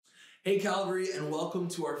Hey Calvary, and welcome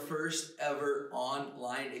to our first ever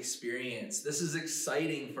online experience. This is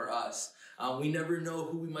exciting for us. We never know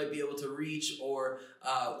who we might be able to reach or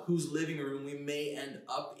whose living room we may end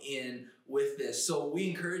up in with this. So we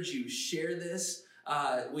encourage you, share this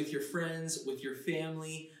with your friends, with your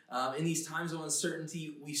family. In these times of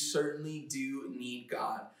uncertainty, we certainly do need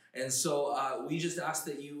God. And so we just ask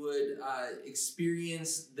that you would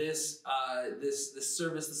experience this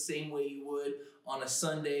service the same way you would on a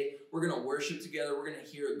Sunday. We're going to worship together. We're going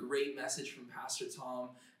to hear a great message from Pastor Tom,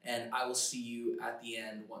 and I will see you at the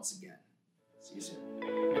end once again. See you soon.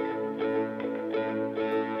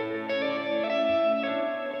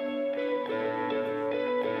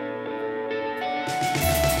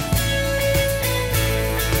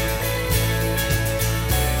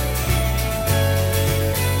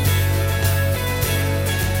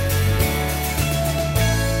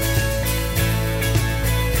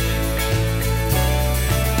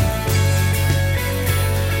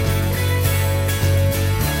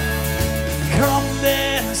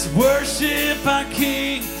 Worship our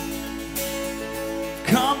King.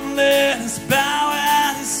 Come, let us bow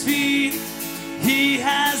at His feet. He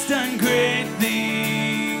has done great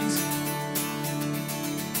things.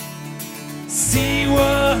 See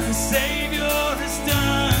what the Savior has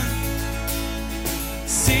done.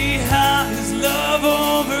 See how His love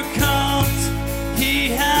overcomes. He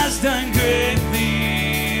has done great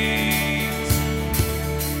things.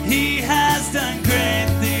 He has done great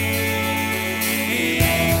things.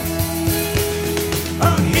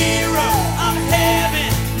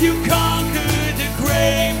 You conquered the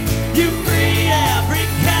grave. You free every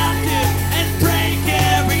captive and break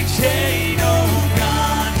every chain. Oh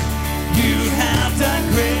God, you have done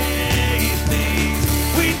great things.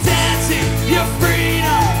 We dance in your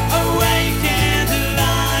freedom, awake and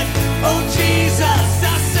alive. Oh Jesus,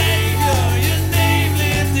 our Savior, your name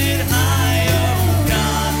lifted high. Oh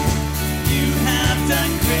God, you have done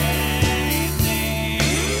great things.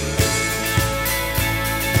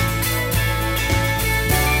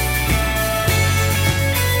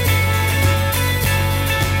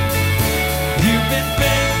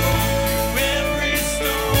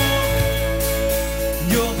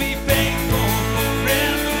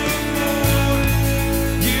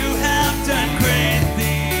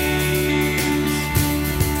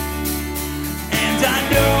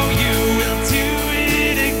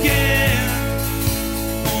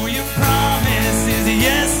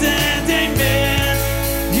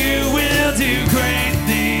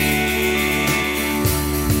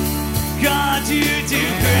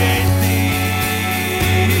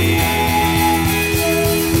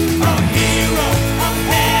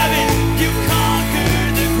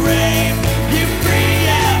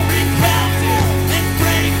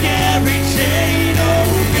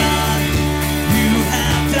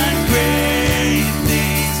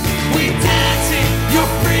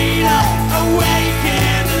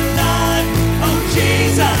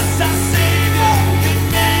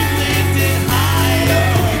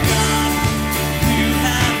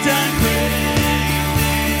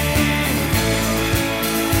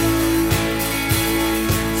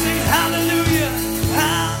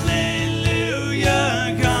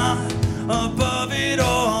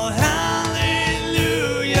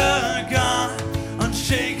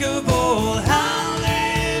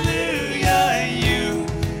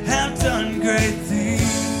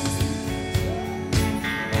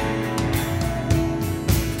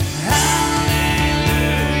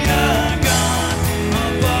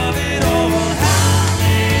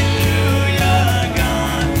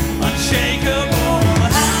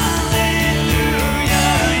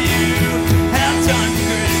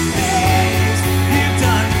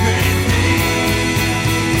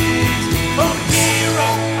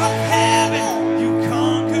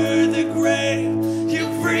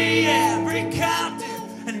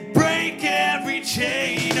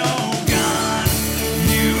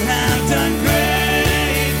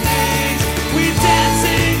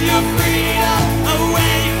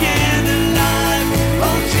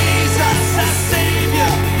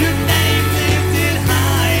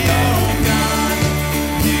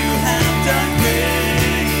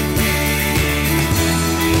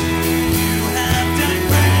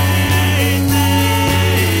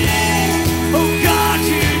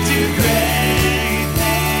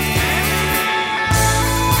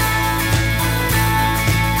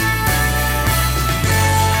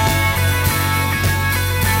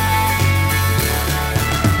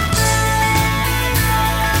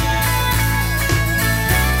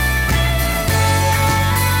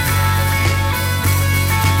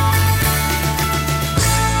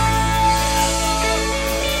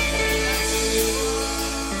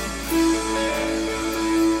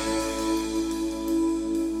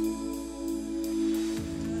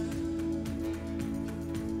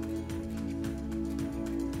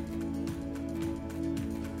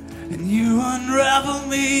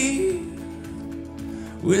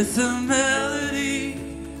 with a melody.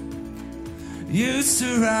 You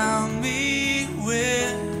surround me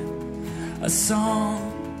with a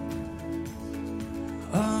song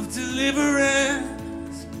of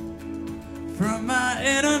deliverance from my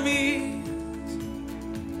enemies,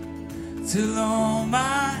 till all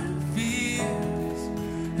my fears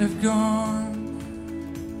have gone.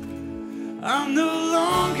 I'm no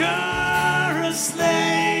longer a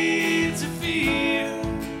slave to fear.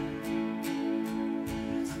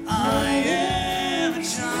 I am a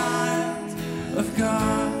child of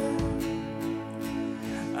God.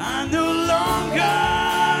 I'm no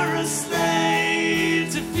longer a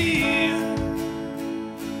slave to fear.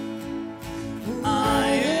 I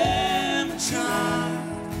am a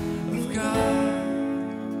child of God.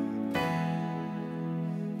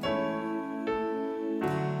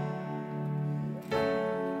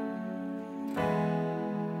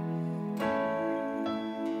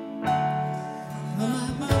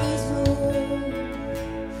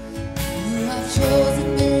 Chosen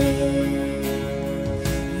me,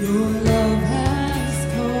 your love has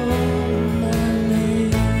called my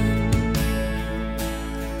name.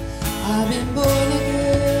 I've been born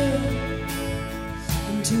again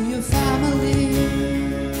into your family.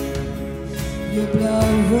 Your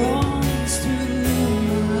blood runs through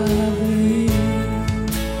my veins.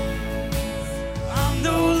 I'm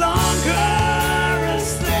no longer a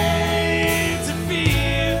slave to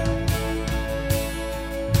fear.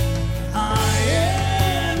 I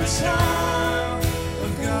am a child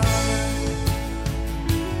of God.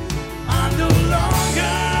 I'm no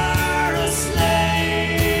longer a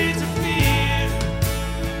slave to fear.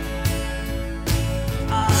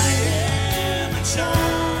 I am a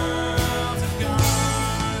child of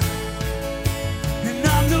God.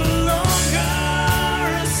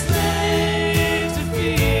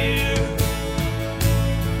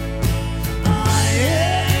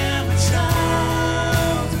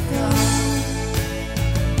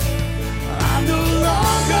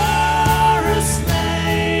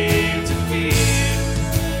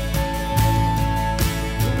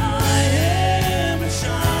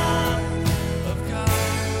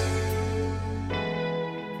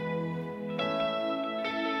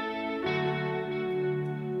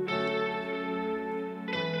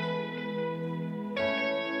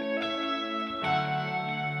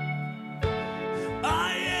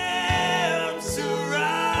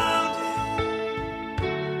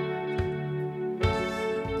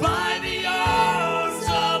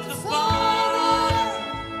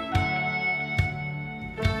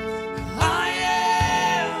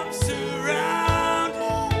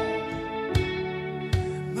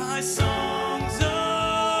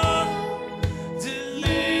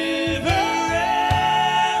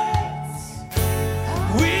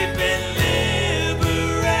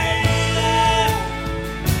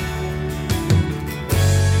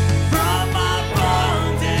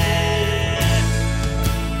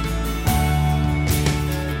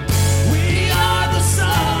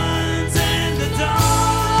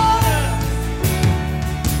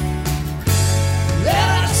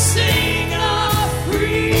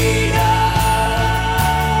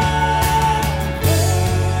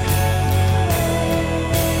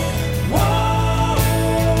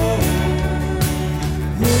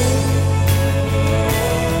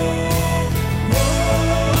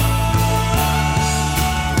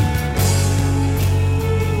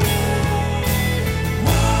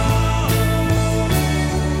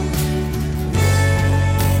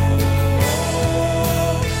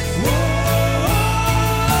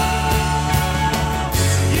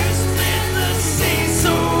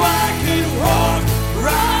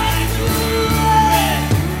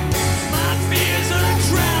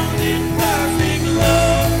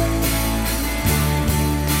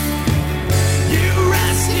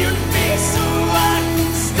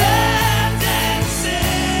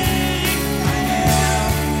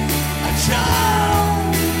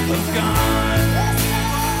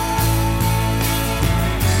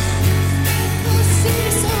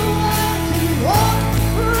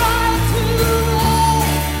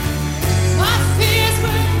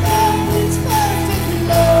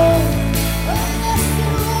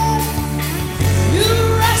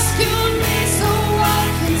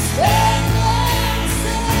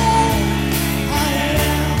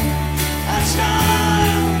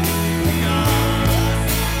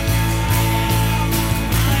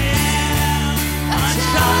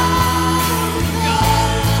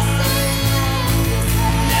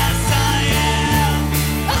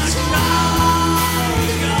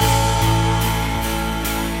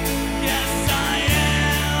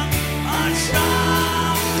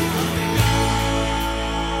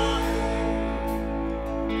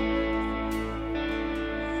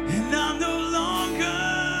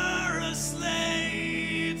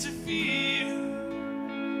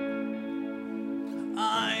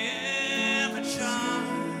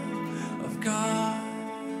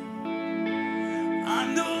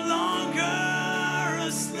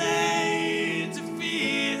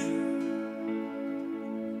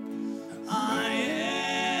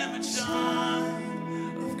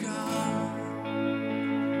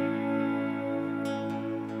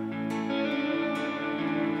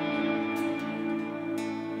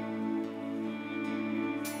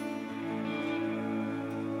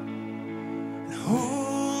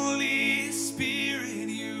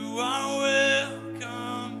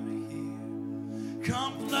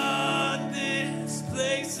 Come flood this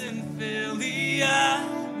place and fill the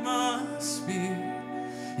atmosphere.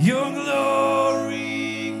 Your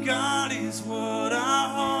glory, God, is what our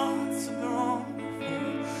hearts long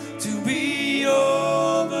for. To be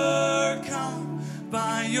overcome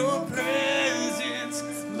by your presence,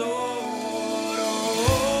 Lord.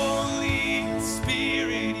 Holy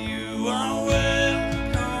Spirit, you are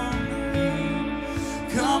welcome here.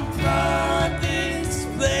 Come flood this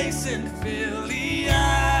place and fill the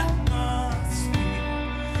atmosphere.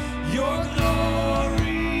 Your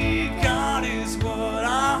glory, God, is what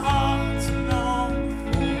our hearts long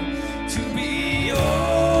for. To be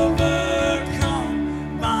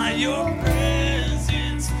overcome by your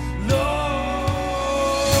presence, Lord.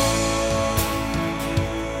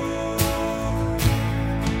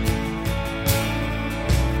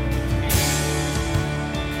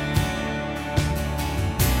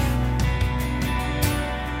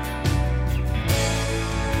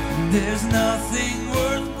 There's nothing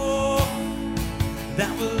worth more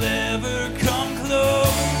that will ever come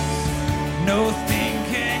close. Nothing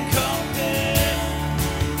can compare.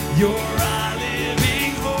 You're our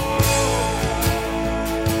living hope.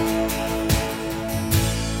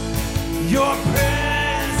 Your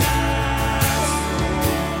presence,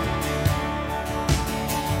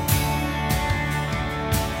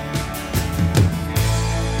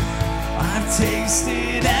 I've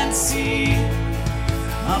tasted and seen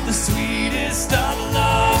of the sweetest of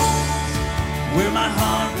loves, where my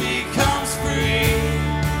heart becomes free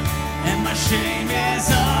and my shame is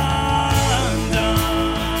undone.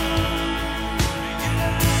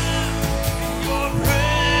 Your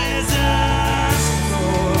presence,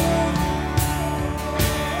 Lord.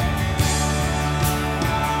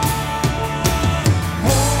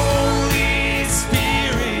 Holy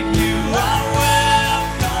Spirit, you are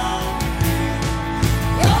welcome.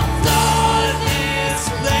 Come flood this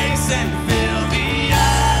place and fill the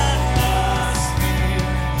atmosphere.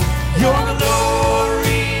 Your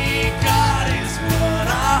glory, God, is what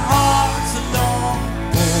our hearts long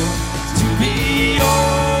for. To be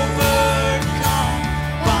overcome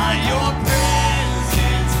by your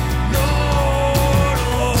presence, Lord.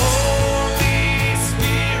 Holy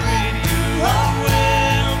Spirit, you are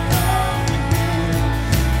welcome here.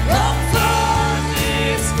 Come flood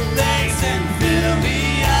this place and fill the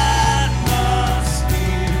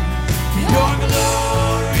atmosphere. Your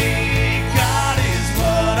glory, God, is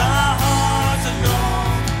what our hearts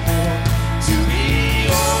long for. To be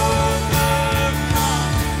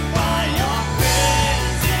overcome by your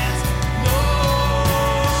presence,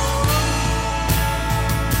 Lord.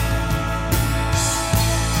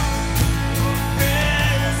 Your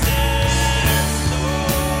presence,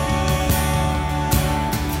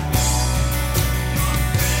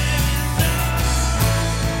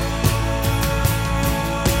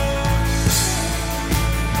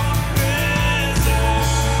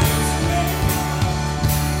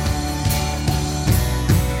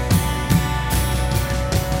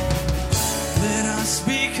 let us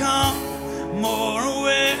become more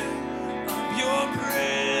aware of your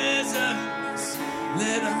presence.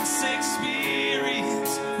 Let us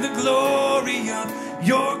experience the glory of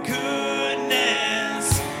your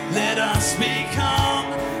goodness. Let us become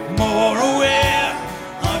more aware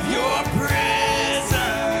of your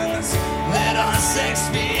presence. Let us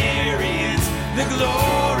experience the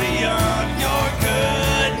glory of your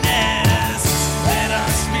goodness. Let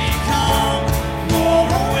us become more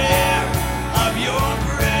aware of your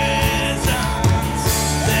presence.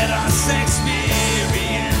 Let us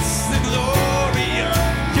experience the glory of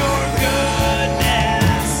your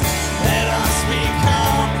goodness. Let us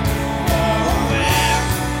become more aware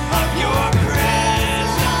of your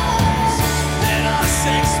presence. Let us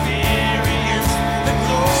experience the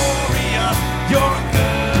glory of your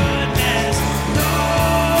goodness, Lord.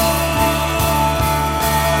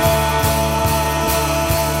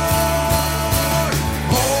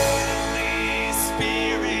 Holy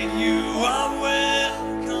Spirit, you are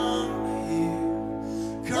welcome here.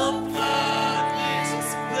 Come flood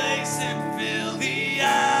this place and fill the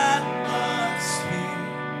atmosphere.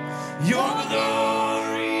 Your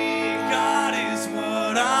glory, God, is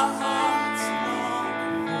what our hearts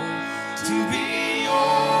long for. To be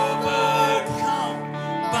overcome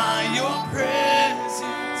by your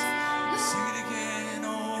presence. Sing it again.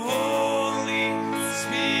 Oh, Holy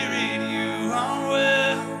Spirit, you are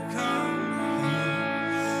welcome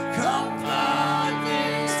here. Come flood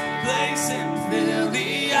this place and fill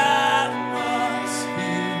the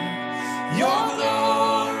atmosphere. Your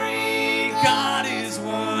glory, God, is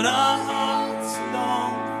what our hearts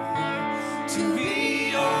long for. To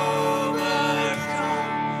be overcome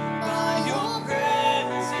by your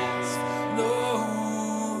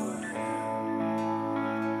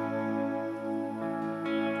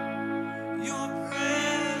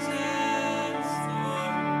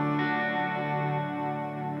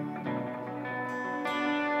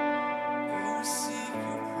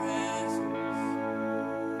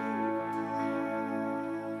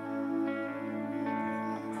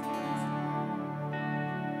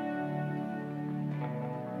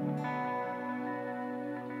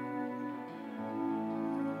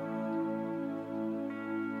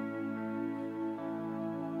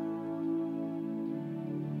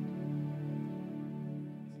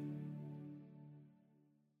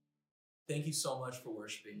thank you so much for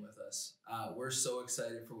worshiping with us. We're so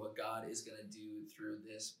excited for what God is going to do through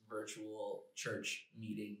this virtual church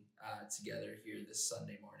meeting together here this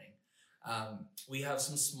Sunday morning. We have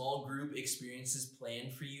some small group experiences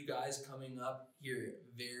planned for you guys coming up here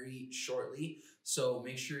very shortly. So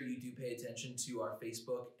make sure you do pay attention to our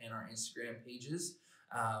Facebook and our Instagram pages.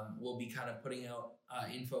 We'll be kind of putting out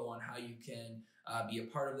info on how you can be a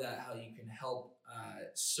part of that, how you can help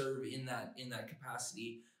serve in that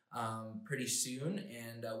capacity pretty soon.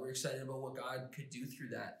 And we're excited about what God could do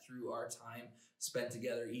through our time spent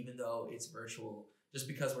together, even though it's virtual. Just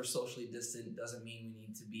because we're socially distant doesn't mean we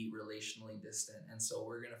need to be relationally distant. And so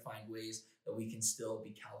we're going to find ways that we can still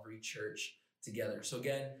be Calvary Church together. So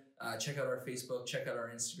again, check out our Facebook, check out our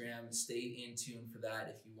Instagram, stay in tune for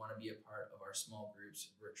that if you want to be a part of our small groups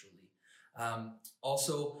virtually.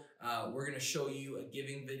 Also, we're going to show you a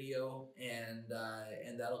giving video, and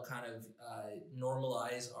that'll kind of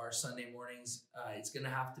normalize our Sunday mornings. It's going to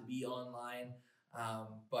have to be online,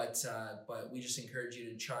 but we just encourage you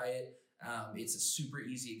to try it. It's a super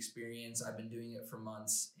easy experience. I've been doing it for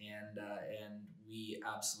months, and we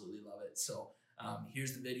absolutely love it. So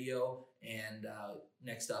here's the video, and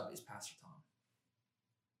next up is Pastor Tom.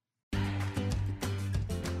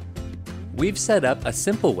 We've set up a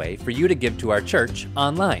simple way for you to give to our church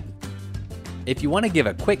online. If you want to give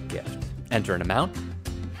a quick gift, enter an amount,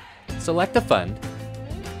 select a fund,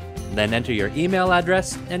 then enter your email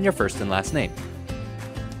address and your first and last name.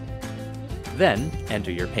 Then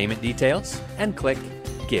enter your payment details and click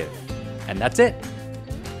Give. And that's it.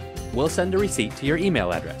 We'll send a receipt to your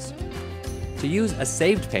email address. To use a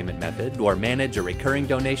saved payment method or manage a recurring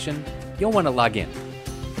donation, you'll want to log in.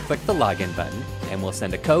 Click the login button and we'll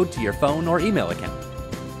send a code to your phone or email account.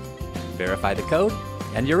 Verify the code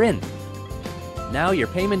and you're in. Now your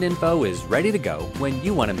payment info is ready to go when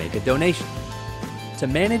you want to make a donation. To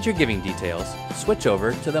manage your giving details, switch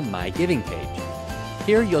over to the My Giving page.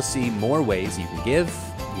 Here you'll see more ways you can give.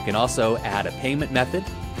 You can also add a payment method,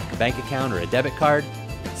 like a bank account or a debit card,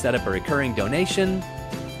 set up a recurring donation,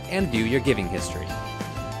 and view your giving history.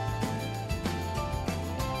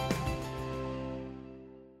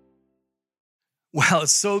 Well,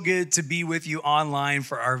 it's so good to be with you online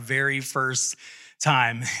for our very first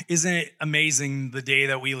time. Isn't it amazing the day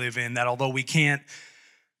that we live in, that although we can't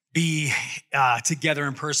be together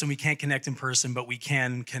in person, we can't connect in person, but we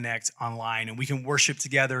can connect online and we can worship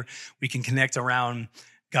together. We can connect around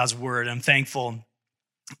God's word. I'm thankful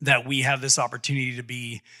that we have this opportunity to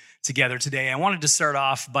be together today. I wanted to start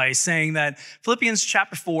off by saying that Philippians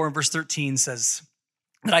chapter 4 and verse 13 says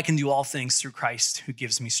that I can do all things through Christ who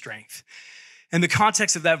gives me strength. And the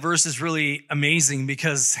context of that verse is really amazing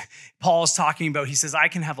because Paul is talking about, he says, I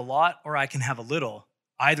can have a lot or I can have a little.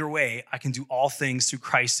 Either way, I can do all things through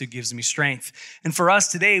Christ who gives me strength. And for us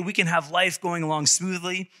today, we can have life going along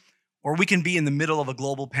smoothly, or we can be in the middle of a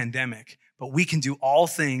global pandemic, but we can do all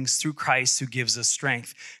things through Christ who gives us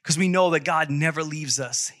strength, because we know that God never leaves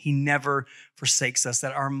us. He never forsakes us,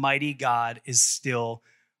 that our mighty God is still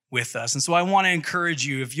with us. And so I want to encourage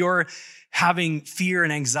you, if you're having fear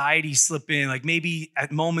and anxiety slip in, like maybe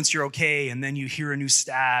at moments you're okay, and then you hear a new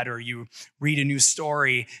stat or you read a new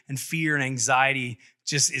story and fear and anxiety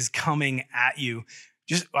just is coming at you.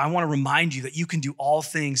 I want to remind you that you can do all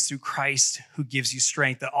things through Christ who gives you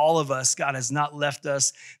strength, that all of us, God has not left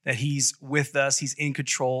us, that he's with us, he's in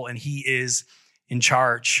control, and he is in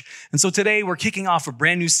charge. And so today we're kicking off a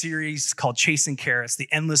brand new series called Chasing Carrots, the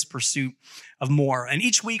endless pursuit of more. And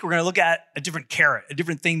each week we're going to look at a different carrot, a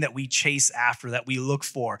different thing that we chase after, that we look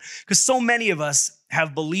for. Because so many of us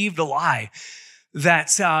have believed a lie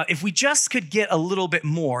that if we just could get a little bit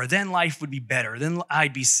more, then life would be better. Then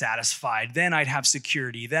I'd be satisfied. Then I'd have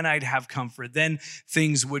security. Then I'd have comfort. Then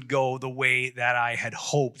things would go the way that I had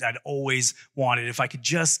hoped, I'd always wanted, if I could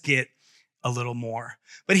just get a little more.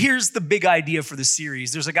 But here's the big idea for the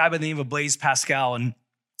series. There's a guy by the name of Blaise Pascal, and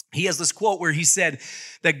he has this quote where he said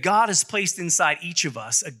that God has placed inside each of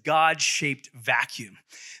us a God-shaped vacuum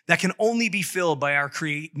that can only be filled by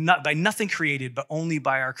by nothing created, but only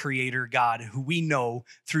by our Creator God, who we know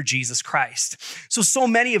through Jesus Christ. So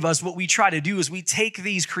many of us, what we try to do is we take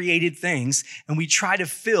these created things and we try to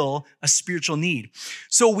fill a spiritual need.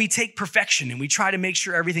 So we take perfection and we try to make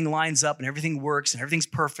sure everything lines up and everything works and everything's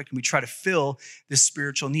perfect, and we try to fill this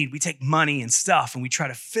spiritual need. We take money and stuff and we try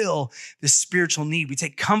to fill this spiritual need. We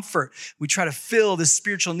take comfort, we try to fill this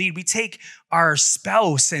spiritual need. We take our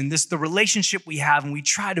spouse and the relationship we have, and we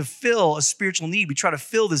try to fill a spiritual need. We try to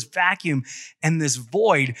fill this vacuum and this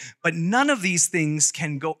void, but none of these things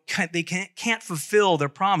can't fulfill their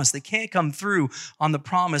promise. They can't come through on the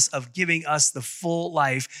promise of giving us the full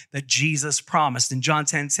life that Jesus promised. In John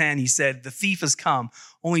 10:10, he said, "The thief has come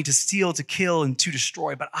only to steal, to kill, and to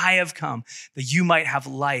destroy, but I have come that you might have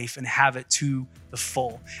life and have it to the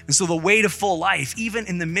full." And so the way to full life, even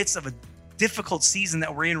in the midst of a difficult season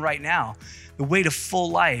that we're in right now, the way to full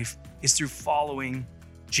life is through following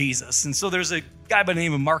Jesus. And so there's a guy by the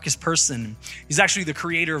name of Marcus Persson. He's actually the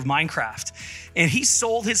creator of Minecraft. And he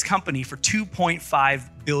sold his company for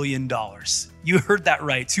 $2.5 billion. You heard that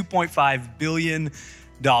right, $2.5 billion.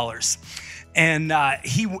 And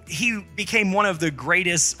he became one of the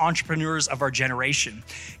greatest entrepreneurs of our generation.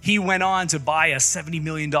 He went on to buy a $70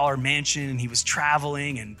 million mansion, and he was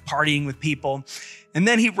traveling and partying with people. And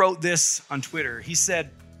then he wrote this on Twitter. He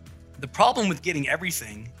said, "The problem with getting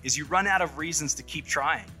everything is you run out of reasons to keep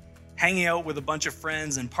trying. Hanging out with a bunch of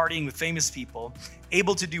friends and partying with famous people,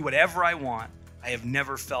 able to do whatever I want, I have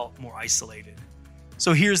never felt more isolated."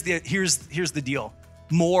 So here's the deal.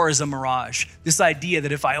 More is a mirage. This idea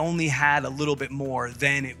that if I only had a little bit more,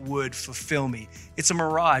 then it would fulfill me. It's a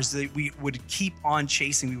mirage that we would keep on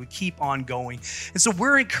chasing. We would keep on going. And so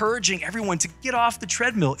we're encouraging everyone to get off the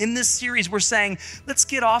treadmill. In this series, we're saying, let's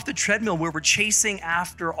get off the treadmill where we're chasing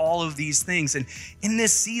after all of these things. And in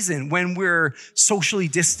this season, when we're socially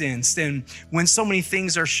distanced and when so many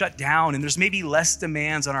things are shut down and there's maybe less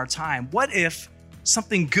demands on our time, what if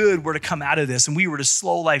something good were to come out of this and we were to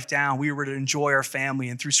slow life down, we were to enjoy our family,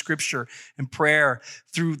 and through scripture and prayer,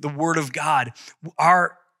 through the word of God,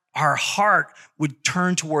 our heart would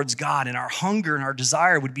turn towards God, and our hunger and our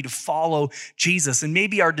desire would be to follow Jesus. And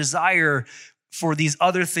maybe our desire for these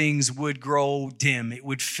other things would grow dim. It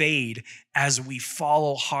would fade as we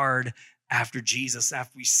follow hard after Jesus,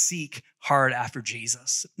 after we seek hard after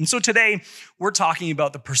Jesus. And so today we're talking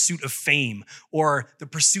about the pursuit of fame, or the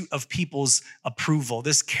pursuit of people's approval,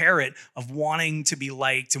 this carrot of wanting to be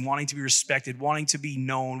liked and wanting to be respected, wanting to be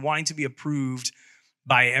known, wanting to be approved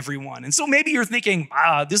by everyone. And so maybe you're thinking,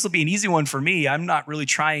 this will be an easy one for me. I'm not really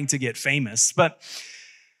trying to get famous. But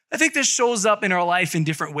I think this shows up in our life in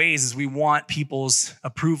different ways as we want people's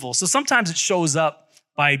approval. So sometimes it shows up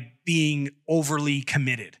by being overly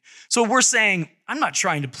committed. So we're saying, I'm not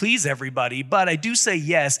trying to please everybody, but I do say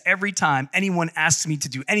yes every time anyone asks me to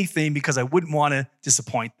do anything because I wouldn't want to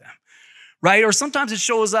disappoint them, right? Or sometimes it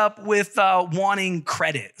shows up with wanting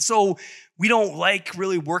credit. So we don't like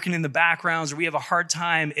really working in the backgrounds, or we have a hard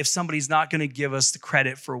time if somebody's not going to give us the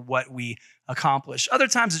credit for what we accomplish. Other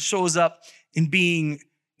times it shows up in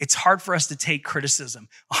it's hard for us to take criticism.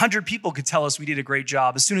 100 people could tell us we did a great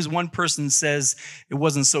job. As soon as one person says it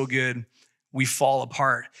wasn't so good, we fall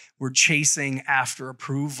apart. We're chasing after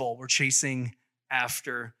approval. We're chasing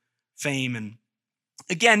after fame. And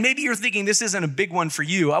again, maybe you're thinking this isn't a big one for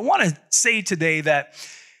you. I want to say today that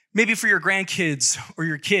maybe for your grandkids or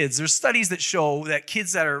your kids, there's studies that show that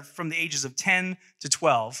kids that are from the ages of 10 to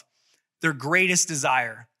 12, their greatest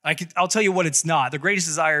desire, I'll tell you what it's not. The greatest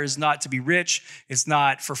desire is not to be rich. It's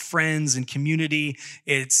not for friends and community.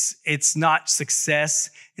 It's not success.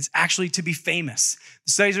 It's actually to be famous.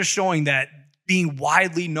 The studies are showing that being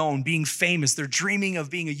widely known, being famous, they're dreaming of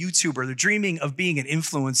being a YouTuber. They're dreaming of being an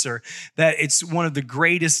influencer, that it's one of the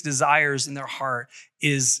greatest desires in their heart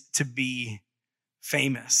is to be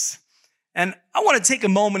famous. And I want to take a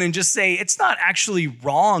moment and just say it's not actually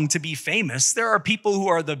wrong to be famous. There are people who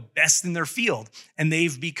are the best in their field and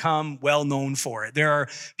they've become well known for it. There are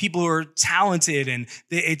people who are talented and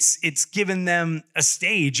it's given them a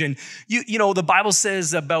stage. And you know, the Bible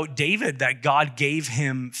says about David that God gave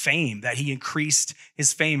him fame, that he increased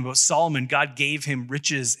his fame. About Solomon, God gave him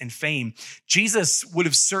riches and fame. Jesus would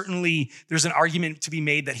have certainly, there's an argument to be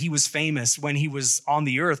made that he was famous when he was on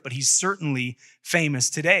the earth, but he's certainly famous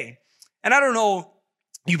today. And I don't know,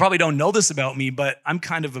 you probably don't know this about me, but I'm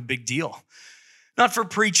kind of a big deal. Not for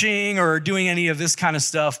preaching or doing any of this kind of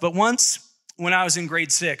stuff, but once when I was in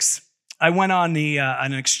grade 6, I went on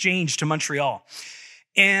an exchange to Montreal.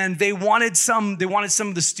 And they wanted some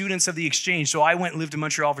of the students of the exchange. So I went and lived in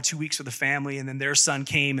Montreal for 2 weeks with a family, and then their son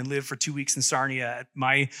came and lived for 2 weeks in Sarnia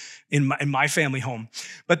in my family home.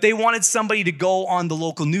 But they wanted somebody to go on the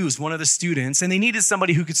local news, one of the students, and they needed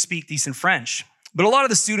somebody who could speak decent French. But a lot of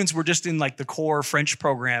the students were just in like the core French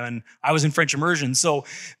program, and I was in French immersion. So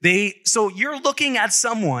you're looking at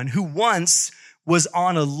someone who once was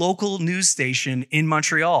on a local news station in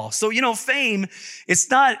Montreal. So, fame, it's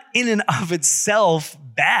not in and of itself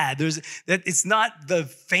bad. It's not the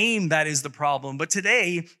fame that is the problem. But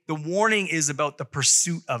today, the warning is about the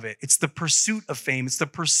pursuit of it. It's the pursuit of fame. It's the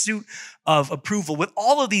pursuit of approval. With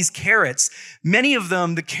all of these carrots, many of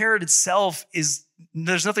them, the carrot itself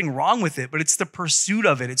there's nothing wrong with it, but it's the pursuit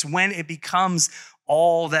of it. It's when it becomes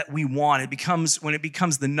all that we want. When it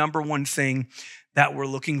becomes the number one thing that we're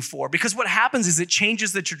looking for. Because what happens is it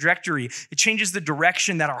changes the trajectory. It changes the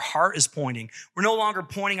direction that our heart is pointing. We're no longer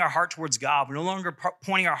pointing our heart towards God. We're no longer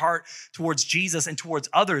pointing our heart towards Jesus and towards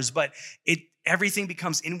others, but everything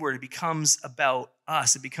becomes inward. It becomes about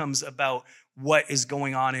us. It becomes about what is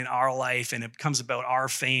going on in our life, and it becomes about our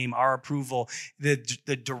fame, our approval. The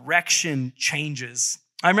direction changes.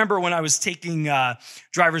 I remember when I was taking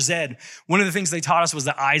driver's ed, one of the things they taught us was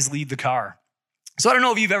that eyes lead the car. So I don't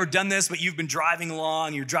know if you've ever done this, but you've been driving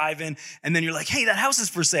along, you're driving, and then you're like, hey, that house is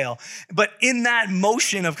for sale. But in that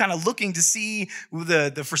motion of kind of looking to see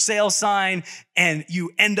the for sale sign, and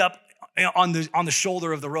you end up on the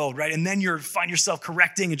shoulder of the road, right? And then you find yourself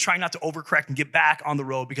correcting and trying not to overcorrect and get back on the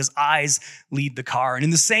road because eyes lead the car. And in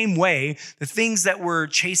the same way, the things that we're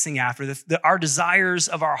chasing after, our desires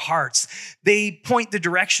of our hearts, they point the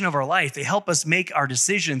direction of our life. They help us make our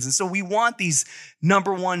decisions. And so we want these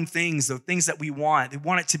number one things, the things that we want. They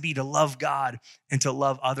want it to be to love God and to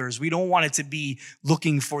love others. We don't want it to be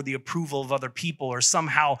looking for the approval of other people or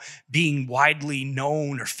somehow being widely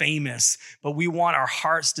known or famous, but we want our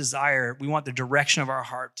heart's desire. We want the direction of our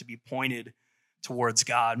heart to be pointed towards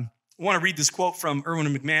God. I want to read this quote from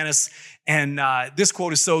Erwin McManus, and this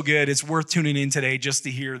quote is so good, it's worth tuning in today just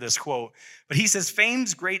to hear this quote. But he says,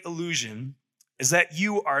 fame's great illusion is that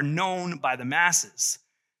you are known by the masses.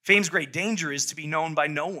 Fame's great danger is to be known by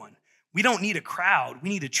no one. We don't need a crowd, we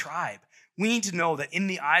need a tribe. We need to know that in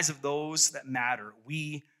the eyes of those that matter,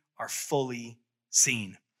 we are fully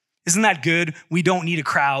seen. Isn't that good? We don't need a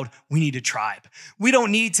crowd, we need a tribe. We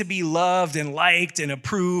don't need to be loved and liked and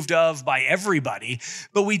approved of by everybody,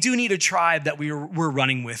 but we do need a tribe that we're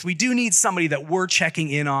running with. We do need somebody that we're checking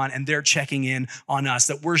in on and they're checking in on us,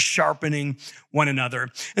 that we're sharpening one another.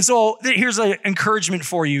 And so here's an encouragement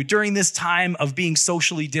for you. During this time of being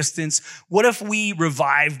socially distanced, what if we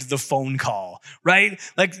revived the phone call, right?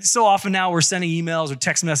 Like so often now we're sending emails or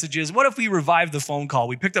text messages. What if we revived the phone call?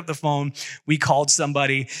 We picked up the phone, we called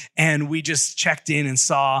somebody, and we just checked in and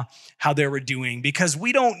saw how they were doing, because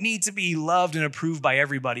we don't need to be loved and approved by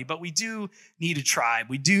everybody, but we do need a tribe.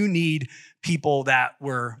 We do need people that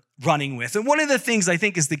we're running with. And one of the things I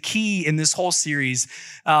think is the key in this whole series,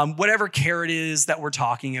 whatever carrot is that we're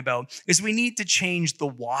talking about, is we need to change the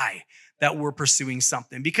why that we're pursuing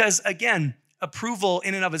something. Because again, approval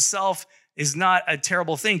in and of itself is not a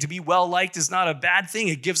terrible thing. To be well-liked is not a bad thing.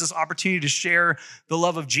 It gives us opportunity to share the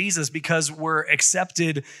love of Jesus because we're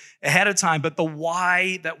accepted ahead of time. But the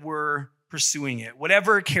why that we're pursuing it,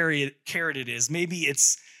 whatever carrot it is, maybe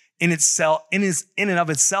it's in and of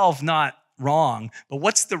itself not wrong, but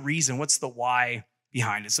what's the reason? What's the why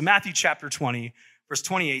behind it? So Matthew chapter 20, verse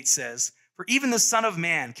 28 says, "For even the Son of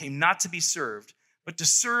Man came not to be served, but to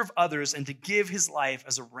serve others and to give his life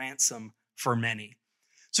as a ransom for many."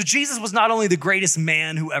 So Jesus was not only the greatest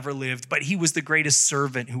man who ever lived, but he was the greatest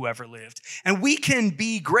servant who ever lived. And we can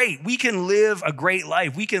be great. We can live a great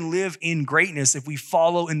life. We can live in greatness if we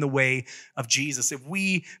follow in the way of Jesus, if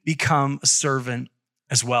we become a servant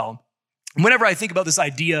as well. Whenever I think about this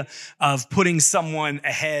idea of putting someone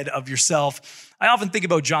ahead of yourself, I often think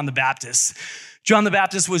about John the Baptist. John the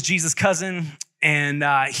Baptist was Jesus' cousin, and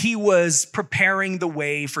he was preparing the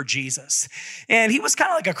way for Jesus. And he was kind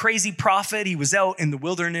of like a crazy prophet. He was out in the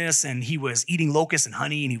wilderness, and he was eating locusts and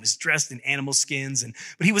honey, and he was dressed in animal skins.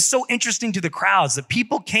 But he was so interesting to the crowds that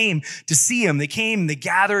people came to see him. They came and they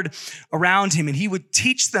gathered around him, and he would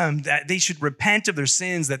teach them that they should repent of their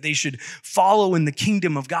sins, that they should follow in the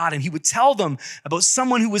kingdom of God. And he would tell them about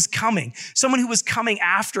someone who was coming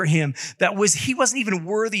after him, he wasn't even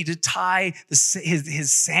worthy to tie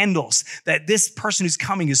his sandals, that this person who's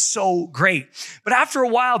coming is so great. But after a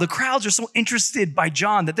while, the crowds are so interested by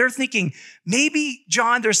John that they're thinking, maybe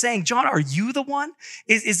John, they're saying, John, are you the one?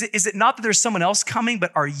 Is it not that there's someone else coming,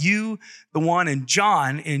 but are you the one? And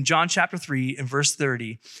John, in John chapter 3 and verse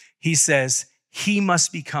 30, he says, he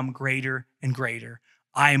must become greater and greater.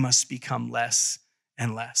 I must become less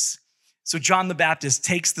and less. So John the Baptist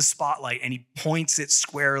takes the spotlight and he points it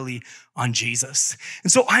squarely on Jesus.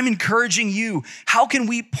 And so I'm encouraging you, how can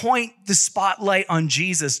we point the spotlight on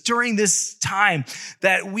Jesus during this time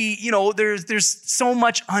that there's so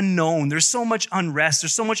much unknown, there's so much unrest,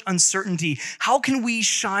 there's so much uncertainty. How can we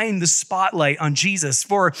shine the spotlight on Jesus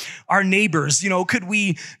for our neighbors? Could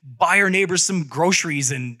we buy our neighbors some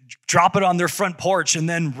groceries and drop it on their front porch and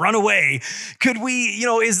then run away? Could we,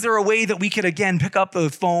 is there a way that we could again pick up the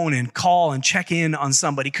phone and call and check in on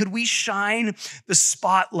somebody? Could we shine the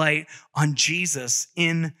spotlight on Jesus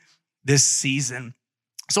in this season?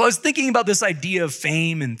 So I was thinking about this idea of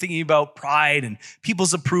fame and thinking about pride and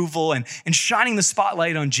people's approval and shining the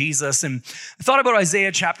spotlight on Jesus. And I thought about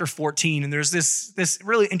Isaiah chapter 14, and there's this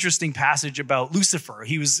really interesting passage about Lucifer.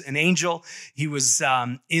 He was an angel. He was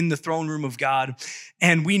in the throne room of God,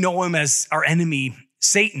 and we know him as our enemy,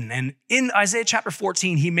 Satan. And in Isaiah chapter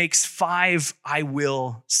 14, he makes 5 I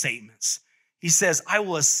will statements. He says, I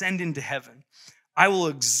will ascend into heaven. I will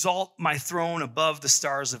exalt my throne above the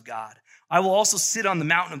stars of God. I will also sit on the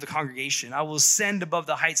mountain of the congregation. I will ascend above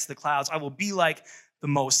the heights of the clouds. I will be like the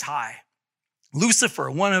Most High. Lucifer,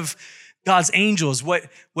 one of God's angels, what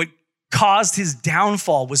caused his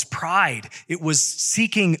downfall was pride. It was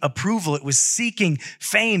seeking approval. It was seeking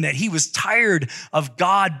fame, that he was tired of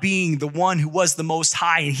God being the one who was the Most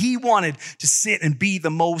High, and he wanted to sit and be the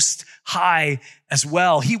Most High as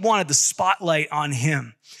well. He wanted the spotlight on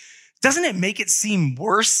him. Doesn't it make it seem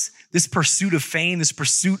worse, this pursuit of fame, this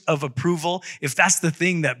pursuit of approval, if that's the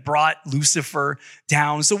thing that brought Lucifer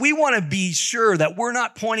down? So we want to be sure that we're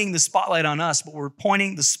not pointing the spotlight on us, but we're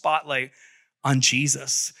pointing the spotlight on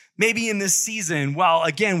Jesus. Maybe in this season, while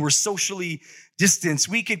again, we're socially distanced,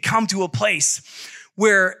 we could come to a place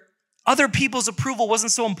where other people's approval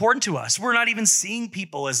wasn't so important to us. We're not even seeing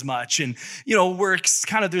people as much. And,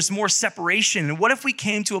 there's more separation. And what if we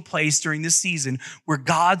came to a place during this season where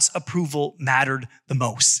God's approval mattered the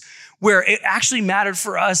most, where it actually mattered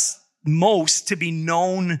for us most to be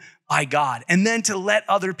known by God, and then to let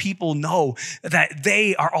other people know that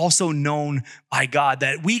they are also known by God,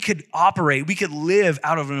 that we could live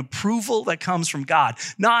out of an approval that comes from God,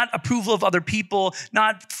 not approval of other people,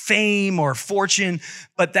 not fame or fortune,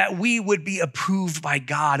 but that we would be approved by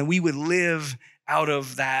God and we would live out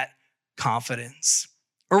of that confidence.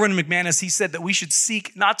 Erwin McManus, he said that we should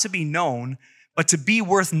seek not to be known, but to be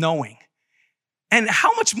worth knowing. And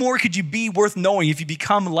how much more could you be worth knowing if you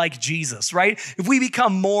become like Jesus, right? If we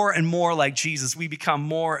become more and more like Jesus, we become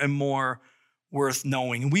more and more worth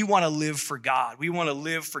knowing. And we want to live for God. We want to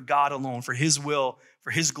live for God alone, for his will,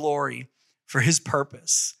 for his glory, for his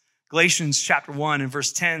purpose. Galatians chapter 1 and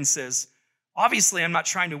verse 10 says, obviously, I'm not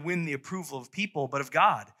trying to win the approval of people, but of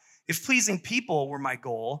God. If pleasing people were my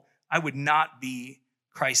goal, I would not be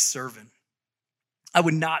Christ's servant. I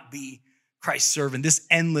would not be Christ's servant. This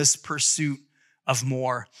endless pursuit of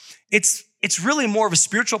more. It's really more of a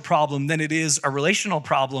spiritual problem than it is a relational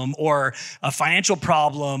problem or a financial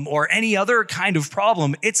problem or any other kind of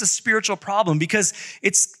problem. It's a spiritual problem because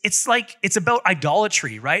it's about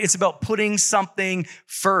idolatry, right? It's about putting something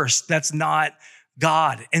first that's not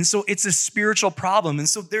God. And so it's a spiritual problem. And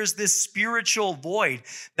so there's this spiritual void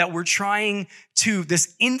that we're trying to,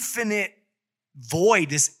 this infinite void,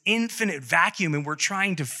 this infinite vacuum, and we're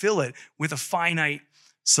trying to fill it with a finite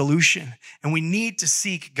solution. And we need to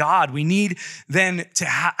seek God. We need then to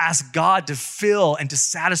ask God to fill and to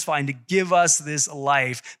satisfy and to give us this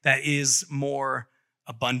life that is more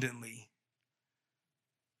abundantly.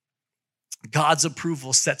 God's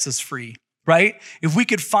approval sets us free, right? If we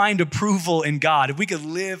could find approval in God, if we could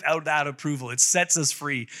live out that approval, it sets us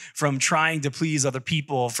free from trying to please other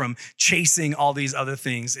people, from chasing all these other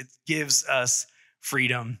things. It gives us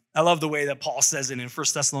freedom. I love the way that Paul says it in 1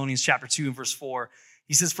 Thessalonians chapter 2 and verse 4.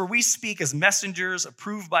 He says, for we speak as messengers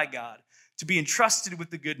approved by God to be entrusted with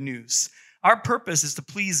the good news. Our purpose is to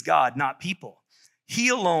please God, not people. He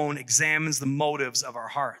alone examines the motives of our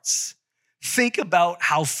hearts. Think about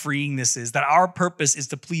how freeing this is, that our purpose is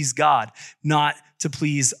to please God, not to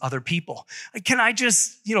please other people. Can I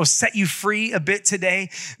just, set you free a bit today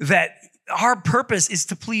that our purpose is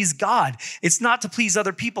to please God. It's not to please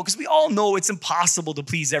other people, because we all know it's impossible to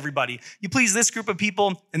please everybody. You please this group of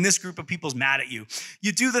people, and this group of people's mad at you.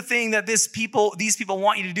 You do the thing that these people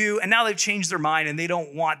want you to do, and now they've changed their mind and they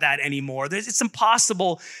don't want that anymore. It's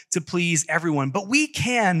impossible to please everyone, but we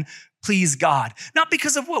can please God, not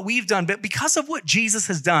because of what we've done, but because of what Jesus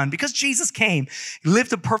has done. Because Jesus came, he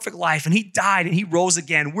lived a perfect life, and he died and he rose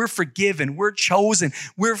again. We're forgiven, we're chosen,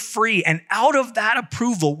 we're free. And out of that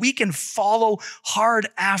approval, we can follow hard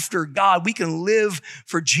after God. We can live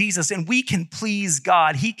for Jesus and we can please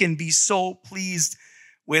God. He can be so pleased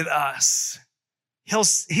with us. He'll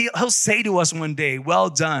say to us one day, well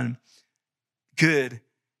done, good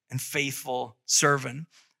and faithful servant.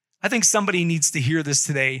 I think somebody needs to hear this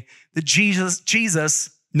today, that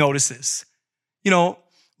Jesus notices. You know,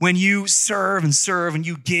 when you serve and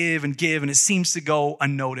you give and it seems to go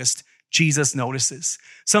unnoticed, Jesus notices.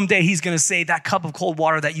 Someday he's going to say, that cup of cold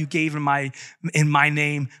water that you gave in my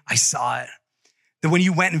name, I saw it. That when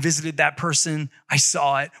you went and visited that person, I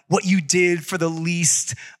saw it. What you did for the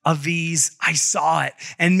least of these, I saw it.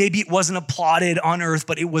 And maybe it wasn't applauded on earth,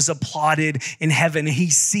 but it was applauded in heaven.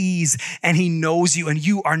 He sees and he knows you, and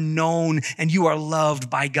you are known and you are loved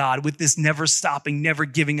by God with this never stopping, never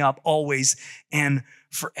giving up, always and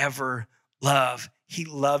forever love. He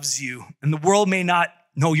loves you. And the world may not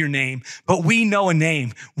know your name, but we know a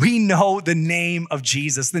name. We know the name of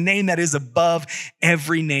Jesus, the name that is above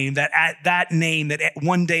every name, that at that name, that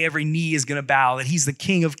one day every knee is going to bow, that he's the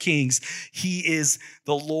King of Kings. He is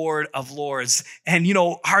the Lord of Lords. And you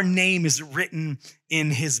know, our name is written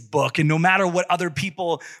in his book. And no matter what other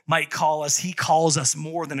people might call us, he calls us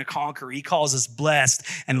more than a conqueror. He calls us blessed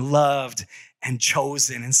and loved and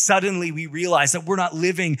chosen. And suddenly we realize that we're not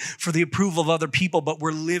living for the approval of other people, but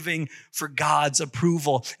we're living for God's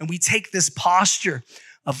approval. And we take this posture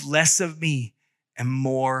of less of me and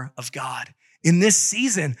more of God. In this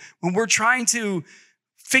season, when we're trying to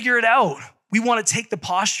figure it out, we want to take the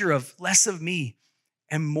posture of less of me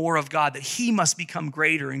and more of God, that he must become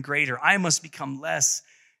greater and greater. I must become less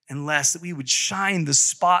and less, that we would shine the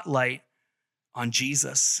spotlight on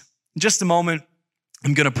Jesus. In just a moment,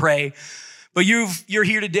 I'm going to pray. But you're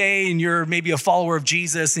here today and you're maybe a follower of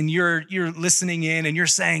Jesus and you're listening in and you're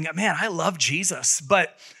saying, man, I love Jesus.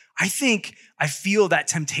 But I feel that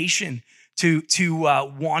temptation to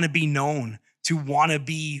want to be known, to want to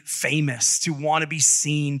be famous, to want to be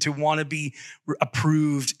seen, to want to be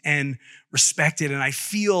approved and respected. And I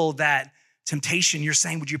feel that temptation. You're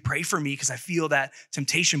saying, would you pray for me? Because I feel that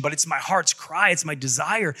temptation, but it's my heart's cry. It's my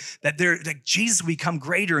desire that Jesus would become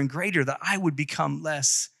greater and greater, that I would become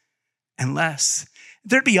less and less.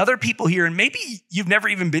 There'd be other people here, and maybe you've never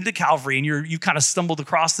even been to Calvary and you've kind of stumbled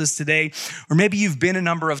across this today, or maybe you've been a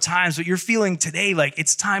number of times, but you're feeling today like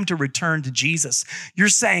it's time to return to Jesus. You're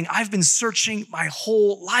saying, I've been searching my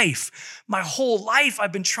whole life. My whole life,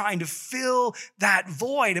 I've been trying to fill that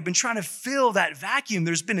void. I've been trying to fill that vacuum.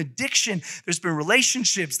 There's been addiction. There's been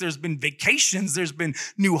relationships. There's been vacations. There's been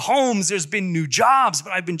new homes. There's been new jobs,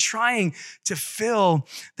 but I've been trying to fill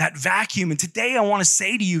that vacuum. And today I want to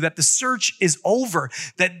say to you that the search is over,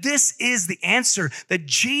 that this is the answer, that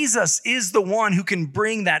Jesus is the one who can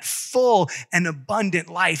bring that full and abundant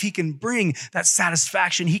life. He can bring that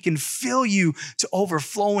satisfaction. He can fill you to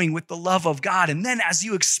overflowing with the love of God. And then as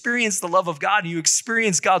you experience the love of God and you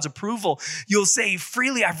experience God's approval, you'll say,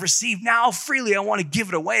 freely I've received, now freely I want to give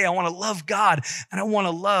it away. I want to love God and I want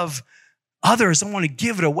to love others. I want to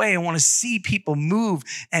give it away. I want to see people move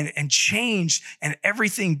and change and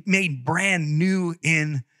everything made brand new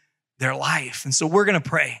in their life. And so we're going to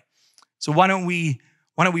pray. So why don't we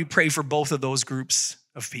pray for both of those groups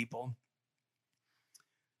of people?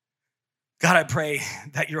 God, I pray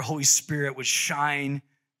that your Holy Spirit would shine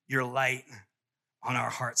your light on our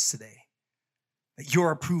hearts today. That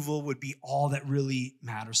your approval would be all that really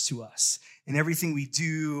matters to us. And everything we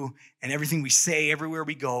do and everything we say, everywhere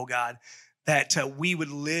we go, God, that we would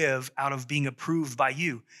live out of being approved by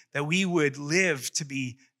you. That we would live to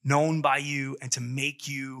be known by you and to make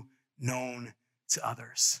you known to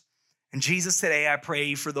others. And Jesus, today I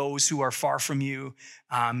pray for those who are far from you.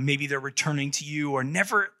 Maybe they're returning to you or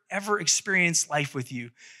never, ever experienced life with you.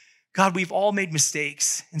 God, we've all made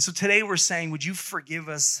mistakes. And so today we're saying, would you forgive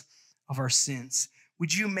us of our sins?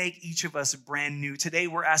 Would you make each of us brand new? Today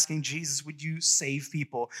we're asking Jesus, would you save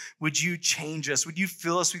people? Would you change us? Would you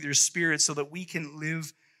fill us with your Spirit so that we can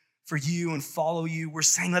live for you and follow you? We're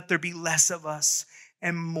saying, let there be less of us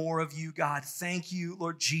and more of you, God. Thank you,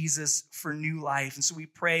 Lord Jesus, for new life. And so we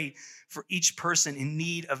pray for each person in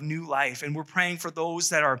need of new life. And we're praying for those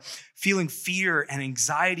that are feeling fear and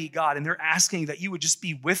anxiety, God, and they're asking that you would just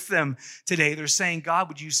be with them today. They're saying, God,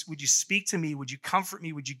 would you speak to me? Would you comfort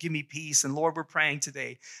me? Would you give me peace? And Lord, we're praying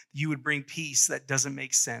today that you would bring peace that doesn't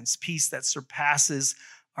make sense, peace that surpasses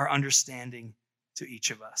our understanding to each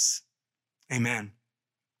of us. Amen.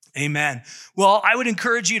 Amen. Well, I would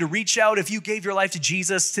encourage you to reach out if you gave your life to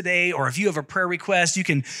Jesus today, or if you have a prayer request, you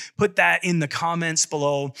can put that in the comments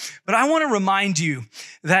below. But I want to remind you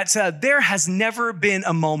that there has never been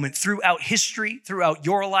a moment throughout history, throughout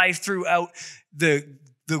your life, throughout the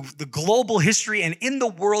the global history and in the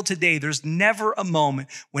world today, there's never a moment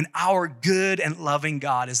when our good and loving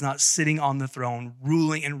God is not sitting on the throne,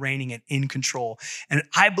 ruling and reigning and in control. And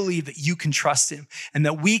I believe that you can trust him and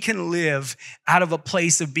that we can live out of a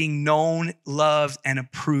place of being known, loved, and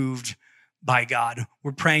approved by God.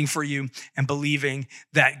 We're praying for you and believing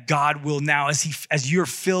that God will now, as you're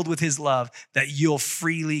filled with his love, that you'll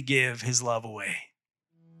freely give his love away.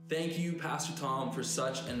 Thank you, Pastor Tom, for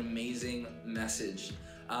such an amazing message.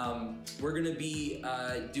 We're going to be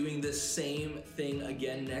doing this same thing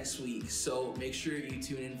again next week, so make sure you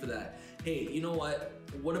tune in for that. Hey, you know what?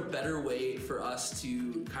 What a better way for us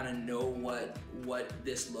to kind of know what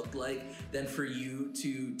this looked like than for you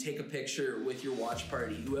to take a picture with your watch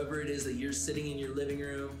party, whoever it is that you're sitting in your living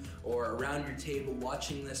room or around your table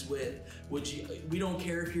watching this with. We don't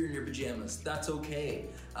care if you're in your pajamas, that's okay.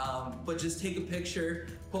 But just take a picture,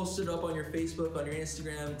 post it up on your Facebook, on your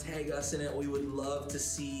Instagram, tag us in it. We would love to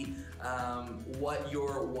see what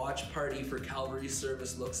your watch party for Calvary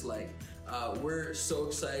service looks like. We're so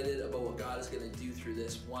excited about what God is going to do through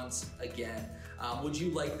this once again. Would you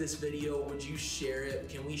like this video? Would you share it?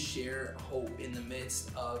 Can we share hope in the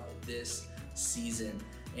midst of this season?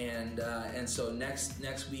 And so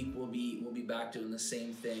next week we'll be back doing the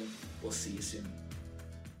same thing. We'll see you soon.